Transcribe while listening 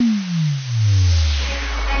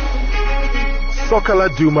Soccer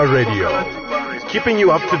Duma Radio, keeping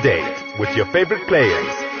you up to date with your favorite players,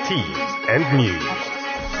 teams, and news.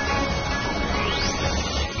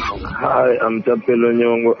 Hi, I'm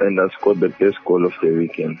Nyongo and I scored the best goal of the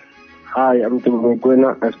weekend. Hi, I'm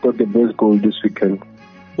Mokoena. I scored the best goal this weekend.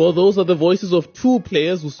 Well, those are the voices of two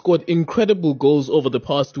players who scored incredible goals over the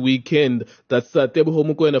past weekend. That's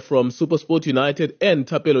Mokoena from SuperSport United and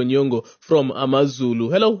Nyongo from Amazulu.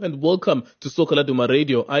 Hello and welcome to Soccer Duma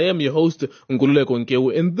Radio. I am your host, Ngululeko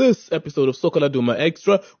Nkewu. In this episode of Soccer Duma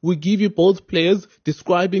Extra, we give you both players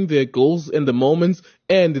describing their goals and the moments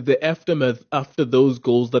and the aftermath after those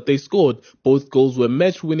goals that they scored. Both goals were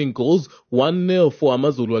match-winning goals, 1-0 for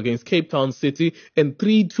Amazulu against Cape Town City and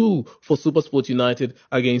 3-2 for SuperSport United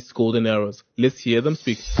against Golden Arrows. Let's hear them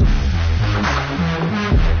speak.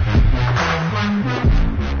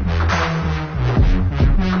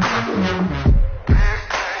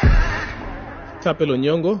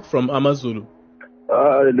 Nyongo from Amazulu.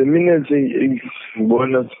 The minute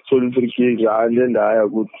ngibona sithola free kick ngiyaya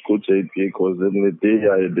ku JP because in the day I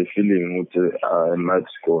had the feeling I might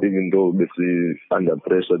score even though besi under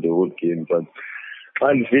pressure the whole game, but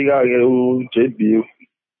xa ndifika ke u-JB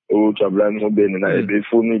uJabulani Ngobeni naye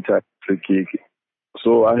befuna ithatha free kick,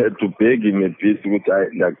 so I had to beg him a bit ukuthi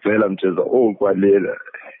ndakucela mjeza kwalela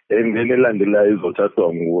and then elandelayo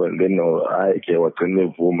izothathwa nguwe, and then hayi ke wagcina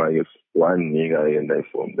evuma ke wanika ke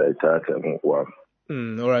ndayithatha ngokwami.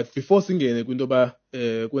 All right, before singene kwinto ba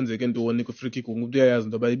kwenzeke ntoni ku free kick umuntu uyayazi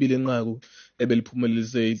into ba ibile enqaku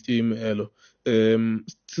ebeliphumelelise i-team elo.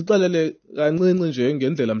 Sixelele kancinci nje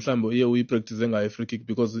ngendlela mhlawumbe uye uyipractice ngayo free kick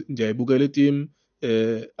because ndiyayibukela i-team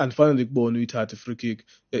andifanele ndikubone uyithatha free kick.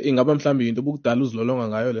 Ingaba mhlawumbe into obukudala uzilolonga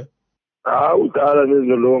ngayo le? Udala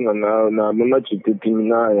nezilolonga nami ama-GP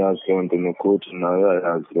nayo yazi lonto nocoach nayo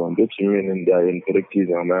yazi lonto ejimini ndiyaye practice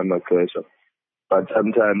ngama-pressure. But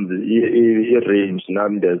sometimes i-range,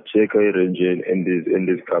 nami check i-range and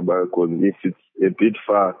isikaba, because if it's a bit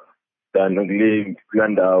far than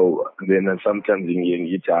kulandawo, then sometimes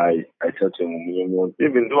ngithi hayi ayithathwe ngomunye umuntu.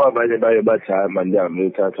 Even though abanye baye bathi hayi manje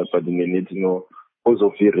ngiyithatha, but need to know because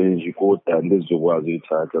of i-range kodwa ndizokwazi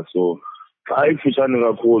uyithatha. So xa ifishane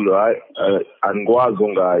kakhulu hayi angikwazi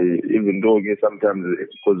ungayi, even though ke sometimes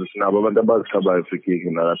because sinabo abantu abazikhabayo free kick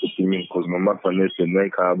nalapha etimini because noma kufanele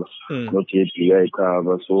bayikhaba no-JB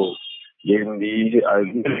uyayikhaba, so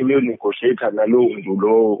ngiyo-negotiate nalowo mntu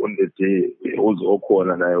lowo on the day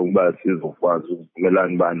okhona naye ukuba sizokwazi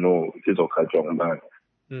ukuvumelana uba no sizokhathwa ngubani.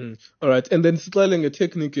 All right, and then sixele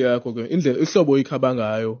ngetechnique yakho ke indlela ihlobo oyikhaba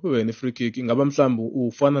ngayo wena i-free kick ingaba mhlawumbe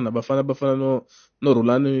ufana nabafana abafana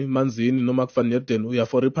no-Rulani Manzini noma kufana Eden uya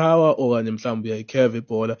for ipower okanye mhlawumbe uyayikheva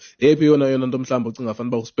ibhola, yephi yona nto mhlawumbe ucinga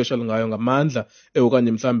fanele uba uspecial ngayo ngamandla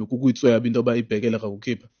okanye mhlawumbe kukuyitsweba into yoba ibhekele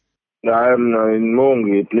kakukhipha? Hayi mna more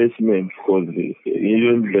nge-placement because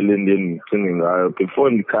yiyo indlela endicinga ngayo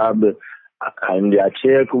before ndikhabe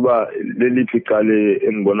ndiyacheck uba leliphi icala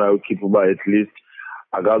endibonayo ukhipha uba at least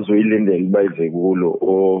akazoyilindela uba ize kulo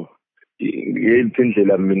or yeyiphi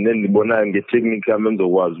indlela mina endibonayo ngetechnique yami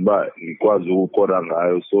endizokwazi uba ngikwazi ukukora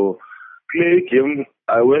ngayo. So play game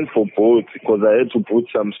I went for both because I had to put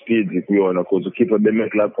some speed kuyona because ukhipha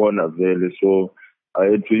bemake la corner vele, so I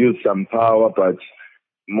had to use some power but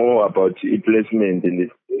more about i-placement and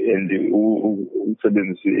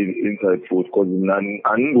usebenzisa inside foot because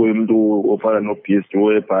anginguye umuntu ofana no-beast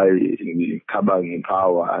whereby ngikhaba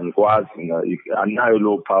ngepower, andikwazi anayo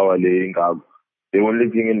low power le ingako. The only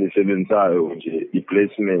thing endisebenzisayo nje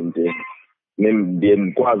i-placement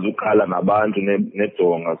ndikwazi ukukhala nabantu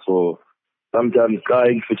nedonga, so sometimes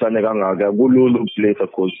xa ikufitshane kangaka kulula ukuplasa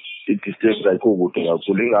because i-distance ayikho kude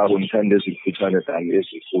kakhulu, ingako ndithanda ezikufitshane than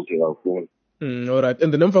ezikude kakhulu. All right,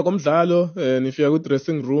 and then emva komdlalo nifika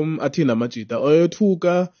ku-dressing room athini amajita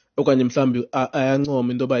oyothuka okanye mhlawumbe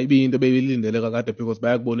ayancoma into yoba ibiyinto beyilindele kakade because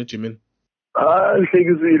bayakubona ejimini?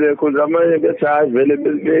 Lihlekisile because amanye bethi hayi vele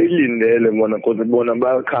beyilindele bona because bona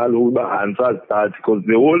bakhala ukuba andisazithathi because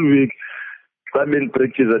the whole week xa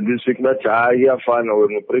benipractice this week bathi hayi iyafana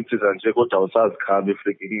wena upractice nje kodwa awusazikhaba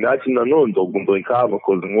i-free kick. Ngathi nanonto ikhaba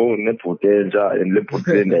because nebhutentsha and le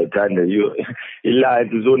bhutele ndiyayithanda yiyo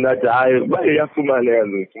ilight, so ndathi hayi uba iyafumaneka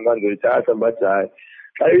ngizoyithatha, bathi hayi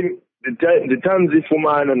the times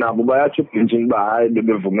ifumana nabo bayatsho ebhentshini uba hayi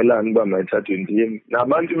bebevumelana uba mayithathwe ndim.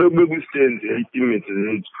 Nabantu bekwi-stand ii-teammates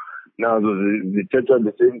zethu nazo zithetha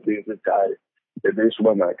the same thing sithi hayi bebesho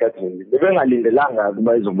uba mayithathwe ndim. Bebengalindelanga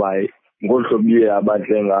uba izoba ngolu hlobo iye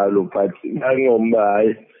abahle ngalo, but bayancoma uba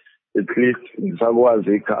hayi at least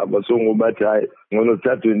ngisakwazi ikhaba so ngobathi hayi ngono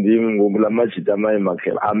thathwe ndimi ngokulamajita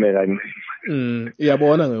amayimakhe ame kancane.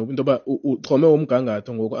 Iyabona into ba uchome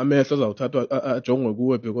umgangatho ngoku amehlo azawuthathwa ajongwe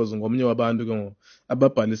kuwe because ngomnye wabantu ke ngoku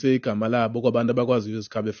ababhalise igama labo kwabantu abakwaziyo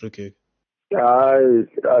izikhaba e-free kick. Hayi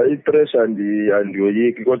i-pressure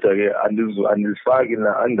andiyoyiki kodwa ke andizifaki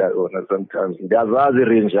na-under yona sometimes ndiyazazi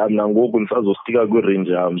i-range yami nangoku ndisazostika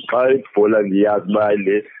kwi-range yami xa ibhola ndiyazi uba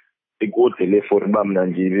le ikude le for uba mna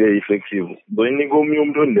ndibe effective ndoyinika omnye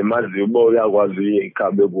umntu ondimaziyo uba uyakwazi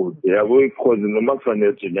uyikhabe kude yabo because noma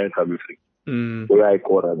kufanele nje ndiyayikhabe free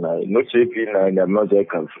uyayikora naye no-J P naye ndiyamazi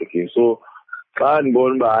uyayikhabe free so xa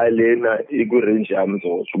ndibona uba hayi lena ikwi-range yami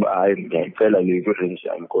zotsho uba hayi ndiyayicela le kwi-range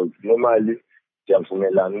yami because normally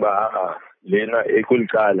ndiyavumelana uba lena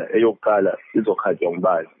eyokuqala izokhatywa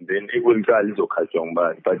ngubani then ekweliqala izokhatywa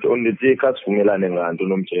ngubani but ondithi khasivumelane nganto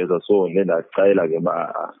nomjeza so ndendacela ke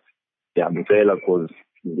uba ndiyamcela because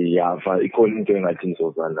ndiyava ikhona into engathi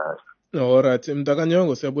ndizoza nayo. Alright,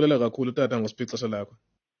 mntakanyongo siyabulela kakhulu tata ngosiphi ixesha lakho.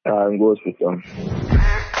 Ngosi bhutam.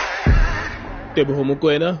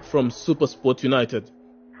 Mokoena from SuperSport United.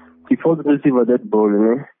 Before the receiver that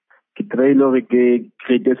ball, he try to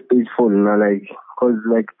create a space for now, like, cause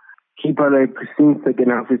like keeper like since second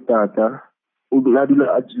half starter,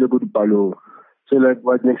 Nadula actually go to Palo. So like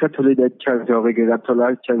what next actually that chance or get a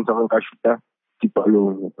chance of shoot the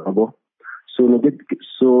Palo.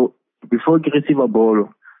 So before he receive a ball,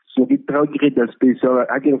 so he try to create a space so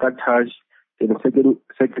I can touch. Then second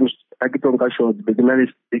I get on shot, but then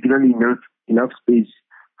enough space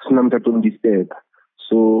so I'm not on this step.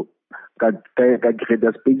 So got create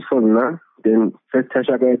a space for now. Then first touch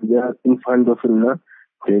I get there in front of him now.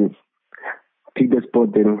 Then pick the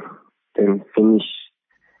spot. Then finish.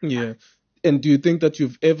 Yeah. And do you think that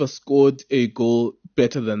you've ever scored a goal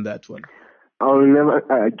better than that one? I'll never.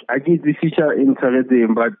 I get the feature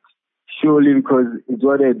interesting, but surely because it's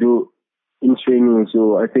what I do in training,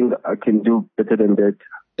 so I think I can do better than that.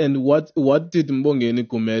 And what did Mbongeni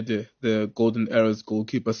Gumede, the Golden Arrows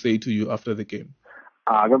goalkeeper, say to you after the game?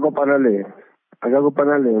 I got after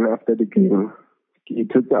the game. He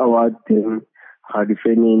took the award, then had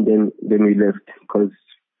defending, then we left because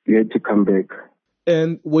we had to come back.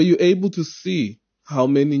 And were you able to see how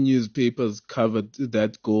many newspapers covered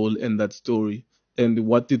that goal and that story? And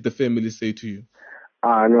what did the family say to you?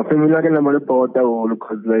 No, family are not about that goal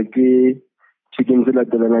because like chickens like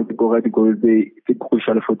the goal they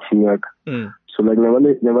crucial for team. So like never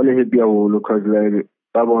happy goal because like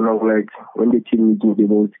like when the team do the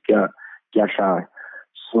most shy.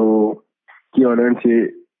 So he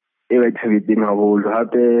only everything goal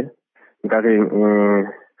happy.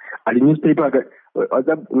 The newspaper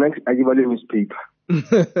next I give a newspaper.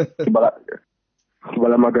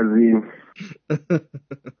 Kibala magazine.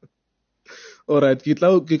 All right, ke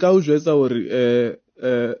ka o jwetsa hore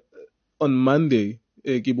on Monday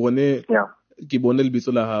ke bone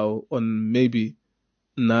lebitso la hao on maybe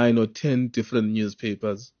 9 or 10 different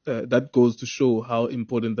newspapers. That goes to show how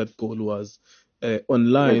important that goal was.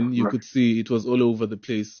 Online, you could see it was all over the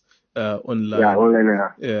place. Online. Yeah,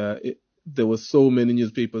 online. There were so many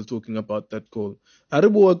newspapers talking about that goal. Ha re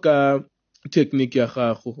bua ka technique ya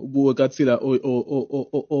gago, bua ka tsela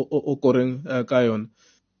o koreng ka yona.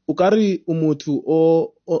 O ka re o motho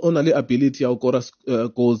o na le ability ya o kora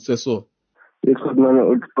goals tse so? Yes,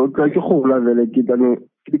 man. O tla ke go la vele ke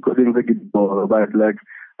di koreng tse ke di bona, but like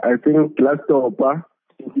I think last topa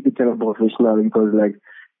ke di tena professional because like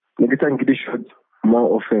next time ke di shot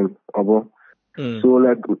more often, abo. So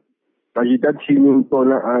like that team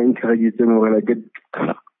I encourage them like get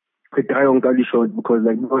try on the shot because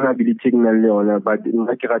like don't have the technical but in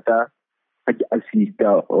like rata I assist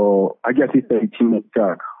or I assist the team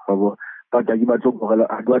attack but I give a go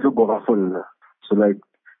for so like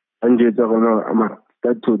I'm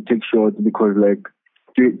start to take shots because like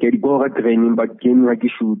get go training but game like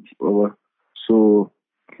shoot over so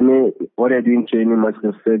what I do in training must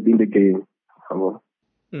have said in the game.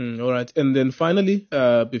 All right. And then finally,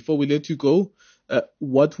 before we let you go,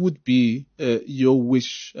 what would be your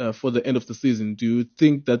wish for the end of the season? Do you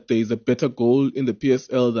think that there is a better goal in the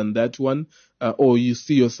PSL than that one? Or you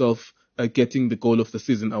see yourself getting the goal of the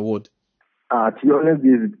season award? To be honest,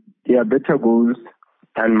 there are better goals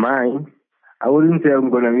than mine. I wouldn't say I'm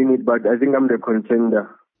going to win it, but I think I'm the contender.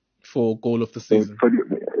 For goal of the season?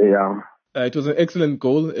 Yeah. It was an excellent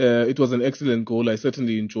goal. I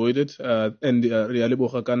certainly enjoyed it. And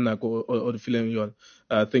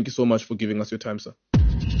thank you so much for giving us your time, sir.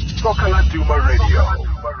 Soccer Duma Radio.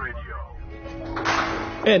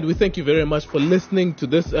 And we thank you very much for listening to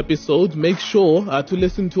this episode. Make sure to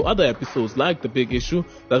listen to other episodes like The Big Issue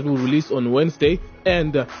that will release on Wednesday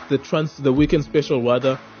and the weekend special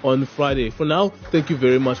rather on Friday. For now, thank you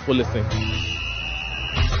very much for listening.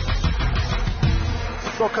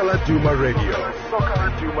 Soccer Laduma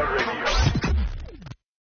Radio.